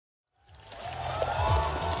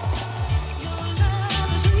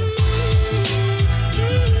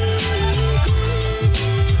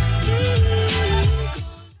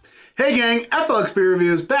gang, FLX Beer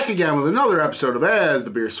Reviews, back again with another episode of As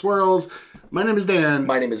the Beer Swirls. My name is Dan.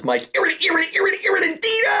 My name is Mike. Eredità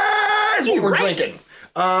is what we're drinking.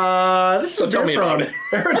 This is tell me about it.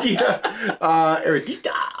 Eredità.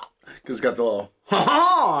 Eredità. Because it's got the little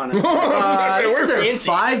on it. This is their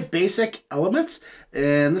 5 basic elements,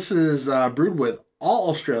 and this is brewed with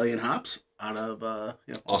all Australian hops out of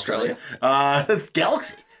Australia. It's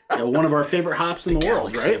Galaxy. One of our favorite hops in the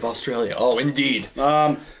world, right? Of Australia. Oh, indeed.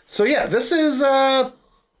 So yeah, this is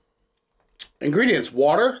ingredients: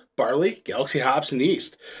 water, barley, Galaxy hops, and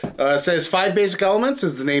yeast. It says 5 basic elements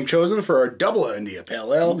is the name chosen for our double India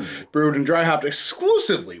Pale Ale, brewed and dry hopped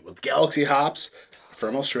exclusively with Galaxy hops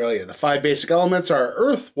from Australia. The 5 basic elements are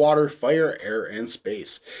earth, water, fire, air, and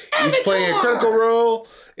space. Each playing a critical role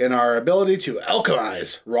in our ability to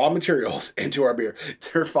alchemize raw materials into our beer.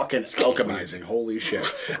 They're fucking alchemizing. Holy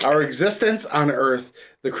shit. Our existence on Earth,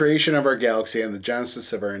 the creation of our galaxy, and the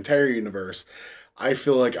genesis of our entire universe. I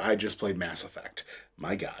feel like I just played Mass Effect.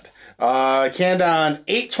 My God. Canned on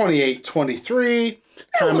 8/28/23.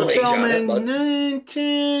 Time of filming,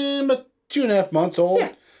 19, but 2.5 months old.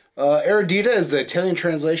 Yeah. Eredità is the Italian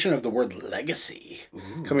translation of the word legacy.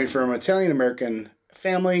 Ooh. Coming from an Italian-American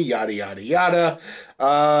family, yada, yada, yada.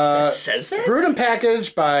 It says that? Brewed and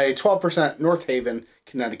packaged by 12% North Haven,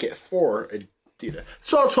 Connecticut for Eredità.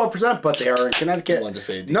 So 12%, but they are in Connecticut. I wanted to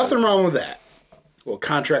say nothing wrong with that. Well,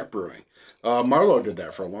 contract brewing. Marlowe did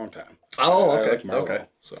that for a long time. Oh, okay. I like Marlowe, okay.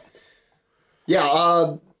 So.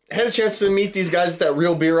 Yeah, had a chance to meet these guys at that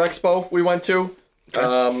Real Beer Expo we went to.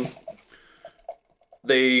 Okay.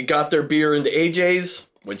 They got their beer into AJ's,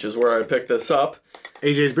 which is where I picked this up.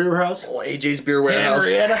 AJ's Beer Warehouse? Oh, AJ's Beer Warehouse.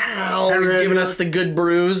 Henrietta. He's giving us the good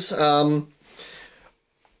brews. I've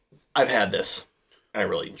had this. I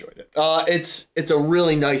really enjoyed it. It's a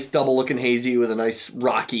really nice double-looking hazy with a nice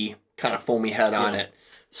rocky kind of foamy head on it.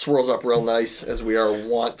 Swirls up real nice, as we are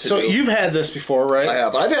wont to do. So you've had this before, right? I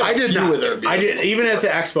have. I've had a few with their beers. I did. Even at the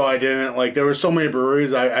expo, I didn't. Like, there were so many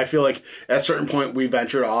breweries. I feel like at a certain point, we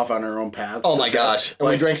ventured off on our own paths. Oh my gosh. And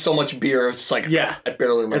we drank so much beer, it's like, yeah. I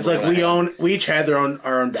barely remember. It's like we each had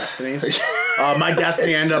our own destinies. My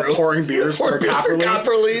destiny ended up pouring beers for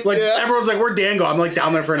Copperleaf. Like, everyone's like, where'd Dan go? I'm like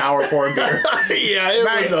down there for an hour pouring beer. Yeah,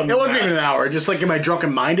 it wasn't even an hour. Just like in my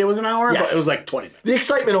drunken mind, it was an hour, but it was like 20 minutes. The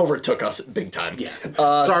excitement overtook us big time.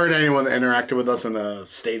 Yeah. Sorry to anyone that interacted with us in a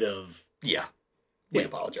state of... Yeah. We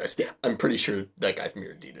apologize. Yeah. I'm pretty sure that guy from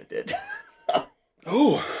Eredità did.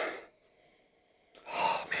 Oh,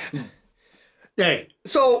 man. Hey.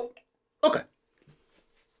 So, okay.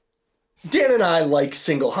 Dan and I like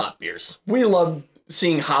single hop beers. We love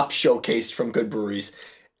seeing hops showcased from good breweries,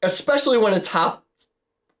 especially when it's hop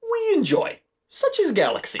we enjoy, such as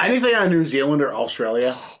Galaxy. Anything on New Zealand or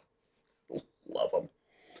Australia? Love them.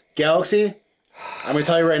 Galaxy, I'm going to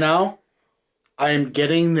tell you right now, I am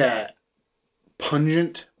getting that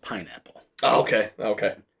pungent pineapple. Oh, okay,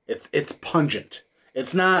 okay. It's pungent.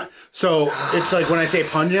 It's not, so it's like when I say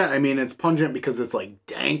pungent, I mean it's pungent because it's like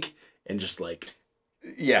dank and just like...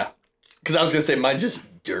 Yeah. Because I was going to say, mine's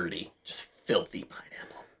just dirty. Just filthy pineapple.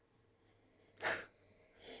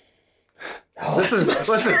 Oh, listen,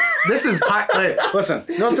 listen,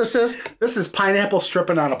 you know what this is? This is pineapple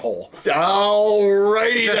stripping on a pole.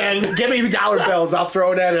 Alrighty then. Give me dollar bills. I'll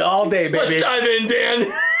throw it at it all day, baby. Let's dive in,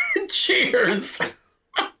 Dan. Cheers.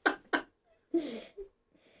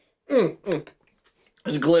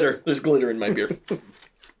 There's glitter. There's glitter in my beer.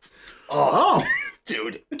 Oh.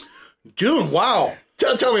 Dude, wow.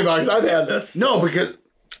 Tell me about it, because I've had this. No, because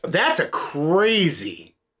that's a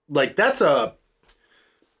crazy, like, that's a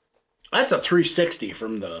 360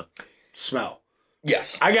 from the smell.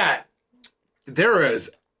 Yes. There is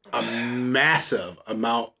a massive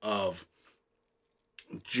amount of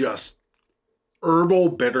just herbal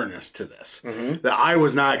bitterness to this that I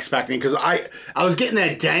was not expecting, because I was getting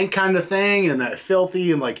that dank kind of thing and that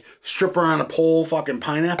filthy and like stripper on a pole fucking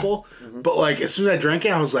pineapple. But like as soon as I drank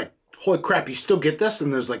it, I was like, holy crap, you still get this?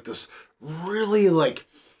 And there's like this really like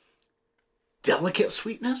delicate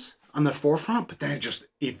sweetness on the forefront, but then it just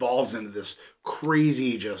evolves into this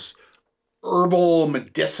crazy, just herbal,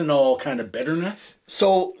 medicinal kind of bitterness.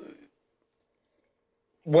 So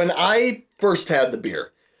when I first had the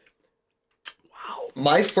beer,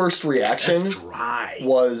 my first reaction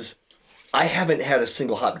was, I haven't had a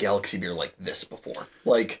single hop Galaxy beer like this before.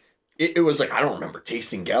 Like, it was like, I don't remember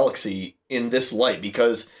tasting Galaxy in this light,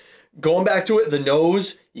 because going back to it, the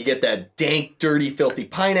nose, you get that dank, dirty, filthy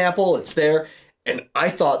pineapple. It's there. And I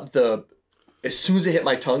thought as soon as it hit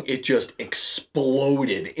my tongue, it just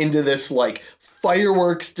exploded into this, like,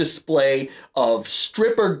 fireworks display of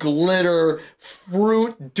stripper glitter,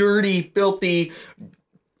 fruit, dirty, filthy,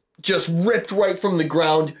 just ripped right from the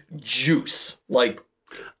ground juice. Like,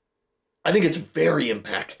 I think it's very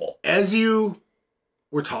impactful. As you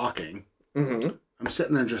were talking, Mm-hmm. I'm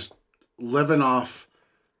sitting there just living off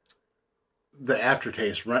the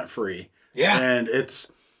aftertaste rent-free. Yeah. And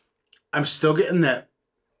I'm still getting that,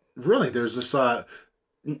 really, there's this,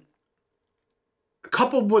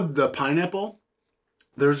 coupled with the pineapple,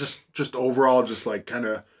 there's just overall just like kind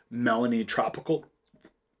of melony tropical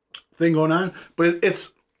thing going on. But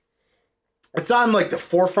it's on like the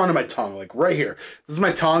forefront of my tongue, like right here. This is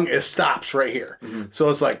my tongue. It stops right here. Mm-hmm. So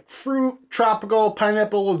it's like fruit, tropical,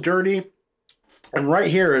 pineapple, dirty. And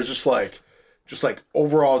right here is just like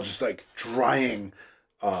overall just like drying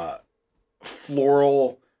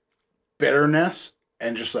floral bitterness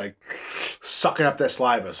and just like sucking up that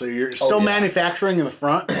saliva. So you're still manufacturing in the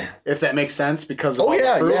front, if that makes sense, because of all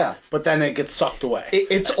the fruit, but then it gets sucked away.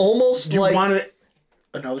 It's almost like... You want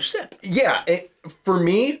another sip. Yeah. For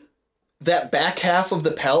me, that back half of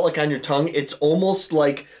the palate, like on your tongue, it's almost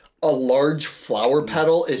like a large flower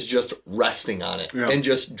petal is just resting on it and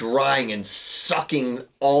just drying and sucking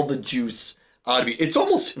all the juice out of you. It's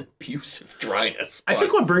almost an abusive dryness. I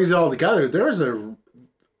think what brings it all together, there's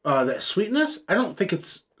that sweetness. I don't think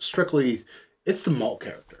it's strictly, it's the malt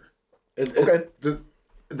character.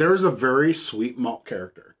 There's a very sweet malt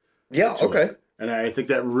character. Yeah, okay. It. And I think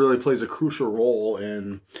that really plays a crucial role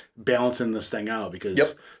in balancing this thing out because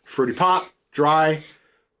fruity pop, dry,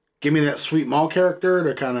 give me that sweet malt character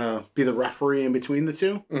to kind of be the referee in between the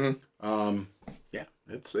two. Mm-hmm.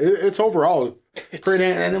 It's overall pretty.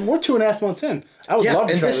 And then we're 2.5 months in. I would love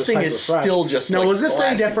to try this thing is still just. Now, like was this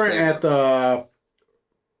thing different at the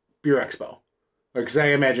Beer Expo? Because I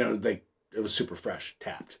imagine it was super fresh,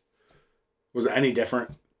 tapped. Was it any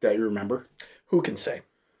different that you remember? Who can say?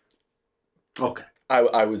 Okay.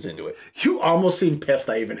 I was into it. You almost seemed pissed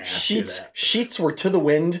I even asked you that. Sheets were to the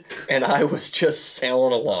wind, and I was just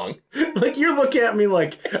sailing along. Like, you're looking at me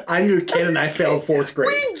like I'm your kid and I failed 4th grade.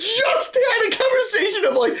 We just had a conversation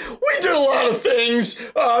of like, we did a lot of things.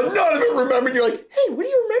 None of it remembered. You're like, hey, what do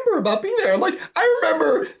you remember about being there? I'm like, I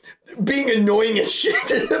remember being annoying as shit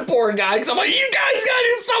to the poor guy, because I'm like, you guys got to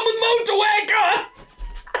do something with Motueka.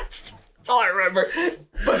 That's all I remember.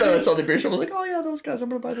 But then I saw the beer shop. I was like, oh yeah, those guys, I'm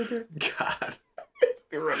going to buy their beer. God.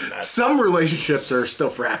 Some relationships are still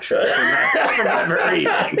fractured from that very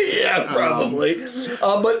evening. Yeah, probably.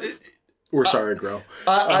 But we're sorry, Grow.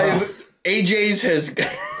 AJ's has.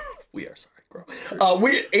 We are sorry, Grow.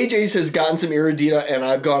 AJ's has gotten some Eredità, and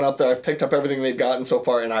I've gone up there. I've picked up everything they've gotten so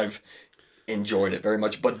far, and I've enjoyed it very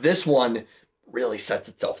much. But this one really sets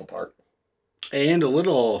itself apart. And a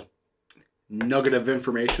little nugget of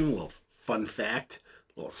information, a little fun fact,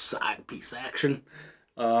 a little side piece action.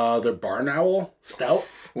 Their Barn Owl Stout.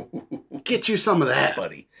 Get you some of that,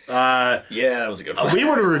 buddy. Yeah, that was a good one. We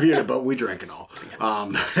would have reviewed it, but we drank it all.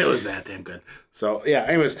 It was that damn good. So yeah.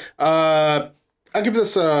 Anyways, I'll give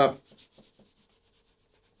this a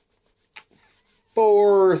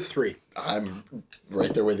 4.3. I'm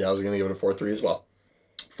right there with you. I was going to give it a 4.3 as well.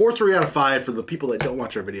 4.3 out of 5 for the people that don't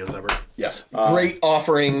watch our videos ever. Yes, great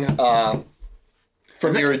offering from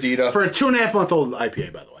Eredità for a 2.5-month-old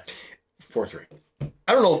IPA, by the way. 4.3.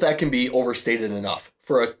 I don't know if that can be overstated enough.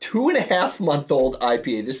 For a 2.5-month-old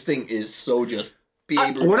IPA, this thing is so just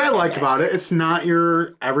big. What I like about it, it's not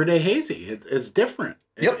your everyday hazy. It's different.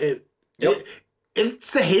 Yep.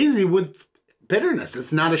 It's the hazy with bitterness.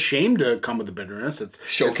 It's not ashamed to come with the bitterness. It's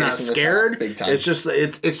not scared. Big time. It's just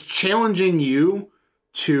it's challenging you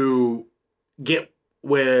to get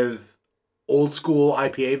with old school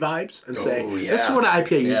IPA vibes and say, this is what an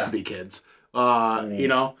IPA used to be, kids. You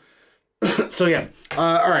know. So yeah,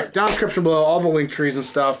 all right. Down description below, all the link trees and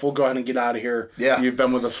stuff. We'll go ahead and get out of here. Yeah, you've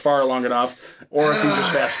been with us far long enough, or if you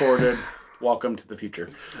just fast forwarded, welcome to the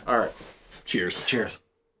future. All right, cheers. Cheers.